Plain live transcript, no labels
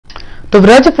તો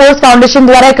Vraj force foundation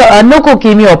દ્વારા એક અનોખો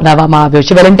કિમિયો અપનાવવામાં આવ્યો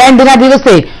છે. વેલેન્ટાઇન ડેના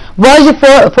દિવસે વ્રજ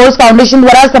ફોર્સ ફાઉન્ડેશન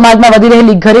દ્વારા સમાજમાં વધી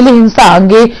રહેલી ઘરેલુ હિંસા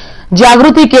અંગે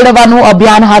જાગૃતિ કેળવવાનું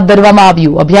અભિયાન હાથ ધરવામાં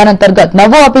આવ્યું. અભિયાન અંતર્ગત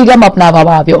નવો અભિગમ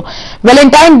અપનાવવામાં આવ્યો.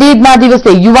 વેલેન્ટાઇન ડેના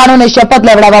દિવસે યુવાનોને શપથ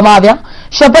લેવડાવવામાં આવ્યા.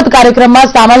 શપથ કાર્યક્રમમાં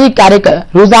સામાજિક કાર્યકર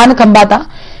રુઝાન ખંભાતા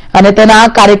અને તેના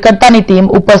કાર્યકર્તાની ટીમ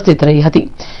ઉપસ્થિત રહી હતી.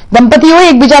 દંપતીઓએ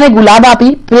એકબીજાને ગુલાબ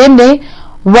આપી પ્રેમને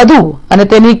વધુ અને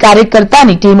તેની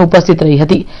કાર્યકર્તાની ટીમ ઉપસ્થિત રહી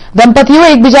હતી. દંપતીઓએ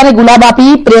એકબીજાને ગુલાબ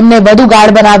આપી પ્રેમને વધુ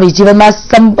ગાઢ બનાવી જીવનમાં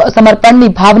સમર્પણની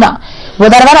ભાવના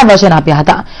વધારવાના વચન આપ્યા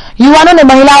હતા. યુવાનોને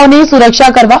મહિલાઓની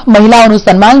સુરક્ષા કરવા, મહિલાઓનું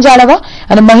સન્માન જાળવવા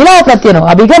અને મહિલાઓ પ્રત્યેનો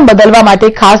અભિગમ બદલવા માટે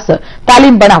ખાસ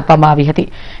તાલીમ પણ આપવામાં આવી હતી.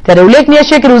 ત્યારે ઉલ્લેખનીય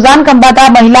છે કે રુઝાન ખંભાતા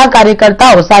મહિલા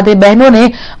કાર્યકર્તાઓ સાથે બહેનોને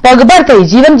પગભર થઈ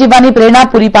જીવન જીવવાની પ્રેરણા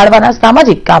પૂરી પાડવાના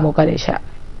સામાજિક કામો કરે છે.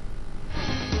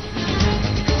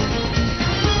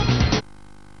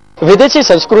 વિદેશી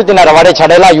સંસ્કૃતિના રવાડે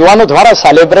ચડેલા યુવાનો દ્વારા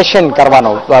સેલિબ્રેશન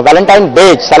કરવાનો, વેલેન્ટાઇન ડે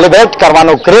સેલિબ્રેટ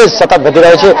કરવાનો ક્રેઝ સતત વધી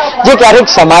રહ્યો છે, જે ક્યારેક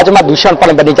સમાજમાં દૂષણ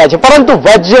પણ બની જાય છે. પરંતુ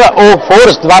વ્રજ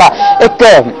ફોર્સ દ્વારા એક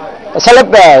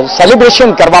સેલિબ્રેશન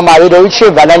કરવામાં આવી રહ્યું છે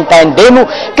વેલેન્ટાઇન ડેનું,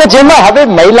 કે જેમાં હવે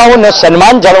મહિલાઓને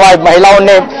સન્માન જળવાય,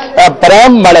 મહિલાઓને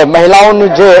પ્રેમ મળે, મહિલાઓનું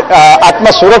જે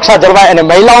આત્મસુરક્ષા જળવાય અને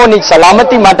મહિલાઓની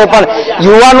સલામતી માટે પણ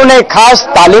યુવાનોને ખાસ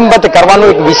તાલીમબદ્ધ કરવાનું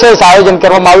એક વિશેષ આયોજન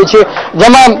કરવામાં આવ્યું છે,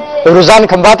 જેમાં રુઝાન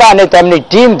ખંભાતા અને તેમની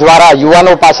ટીમ દ્વારા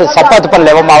યુવાનો પાસે શપથ પણ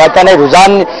લેવામાં આવ્યા હતા. અને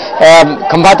રુઝાન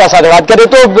ખંભાતા સાથે વાત કરીએ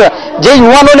તો જે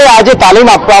યુવાનોને આજે તાલીમ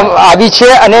આપવામાં આવી છે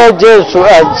અને જે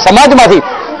સમાજમાંથી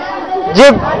જે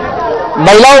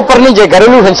મહિલાઓ પરની જે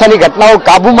ઘરેલુ હિંસાની ઘટનાઓ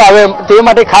કાબૂમાં આવે તે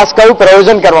માટે ખાસ કયું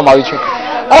પ્રયોજન કરવામાં આવ્યું છે?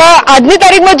 આજની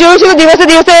તારીખમાં જોયું છે તો દિવસે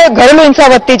દિવસે ઘરેલુ હિંસા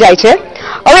વધતી જાય છે.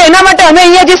 હવે એના માટે અમે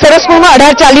અહીંયા જે સરસપુરમાં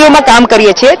 1840માં કામ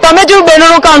કરીએ છીએ, તો અમે જો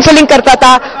બહેનોનું કાઉન્સેલિંગ કરતા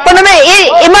હતા, પણ અમે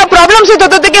એમાં પ્રોબ્લેમ શું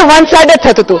થતો હતો કે વન સાઇડ જ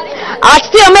થતું હતું.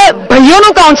 આજથી અમે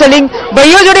ભાઈઓનું કાઉન્સેલિંગ,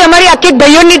 ભાઈઓ જોડે અમારી આખી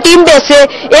ભાઈઓની ટીમ બેસે,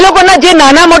 એ લોકોના જે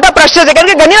નાના મોટા પ્રશ્નો છે, કારણ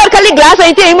કે ઘણી વાર ખાલી ગ્લાસ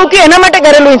અહીંથી અહીં મૂકી એના માટે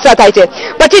ઘરેલુ હિંસા થાય છે.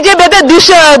 પછી જે બધા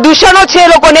દૂષણો છે એ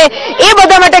લોકોને, એ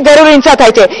બધા માટે ઘરેલુ હિંસા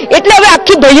થાય છે. એટલે હવે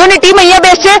આખી ભાઈઓની ટીમ અહીંયા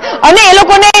બેસશે અને એ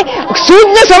લોકોને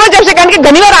સૂઝને સમજ આપશે, કારણ કે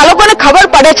ઘણી વાર આ લોકોને ખબર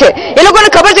પડે છે, એ લોકોને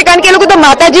ખબર છે, કારણ કે એ લોકો તો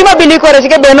માતાજીમાં બિલીવ કરે છે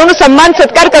કે બહેનોનું સન્માન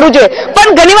સત્કાર કરવું જોઈએ,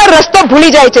 પણ ઘણી વાર રસ્તો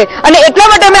ભૂલી જાય છે. અને એટલા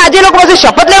માટે અમે આજે એ લોકો પાસે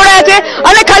શપથ લેવડાયા છે.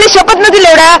 અને ખાલી શપથ નથી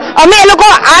લેવડાયા, અમે એ લોકો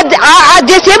આ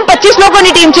જે સેમ 25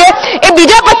 લોકોની ટીમ છે એ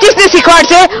બીજા 25ને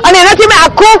શીખવાડશે. અને એનાથી અમે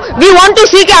આખું વી વોન્ટ ટુ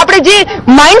સી કે આપણે જે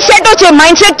માઇન્ડસેટો છે,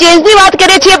 માઇન્ડસેટ ચેન્જની વાત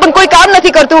કરીએ છીએ પણ કોઈ કામ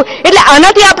નથી કરતું. એટલે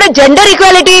આનાથી આપણે જેન્ડર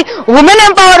ઇક્વેલિટી, વુમેન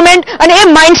એમ્પાવરમેન્ટ અને એ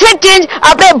માઇન્ડસેટ ચેન્જ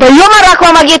આપણે ભાઈઓમાં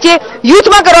રાખવા માંગીએ છીએ,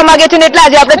 યુથમાં કરવા માંગીએ છીએ. એટલે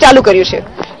આજે આપણે ચાલુ કર્યું છે.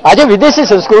 આજે વિદેશી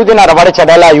સંસ્કૃતિના રવાડે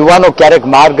ચડાયેલા યુવાનો ક્યારેક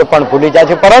માર્ગ પણ ભૂલી જાય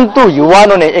છે, પરંતુ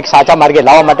યુવાનોને એક સાચા માર્ગે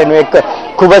લાવવા માટેનો એક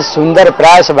ખૂબ જ સુંદર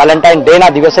પ્રયાસ વેલેન્ટાઇન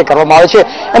ડેના દિવસે કરવામાં આવે છે.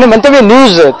 અને મંતવ્ય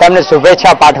ન્યૂઝ તેમને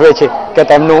શુભેચ્છા પાઠવે છે કે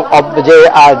તેમનું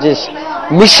જે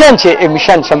મિશન છે એ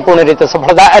મિશન સંપૂર્ણ રીતે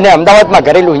સફળ થાય અને અમદાવાદમાં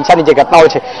ઘરેલુ હિંસાની જે ઘટનાઓ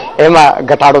છે એમાં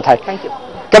ઘટાડો થાય.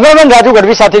 કેમેરામેન રાજુ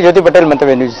ગઢવી સાથે જ્યોતિ પટેલ,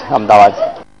 મંતવ્ય ન્યૂઝ, અમદાવાદ.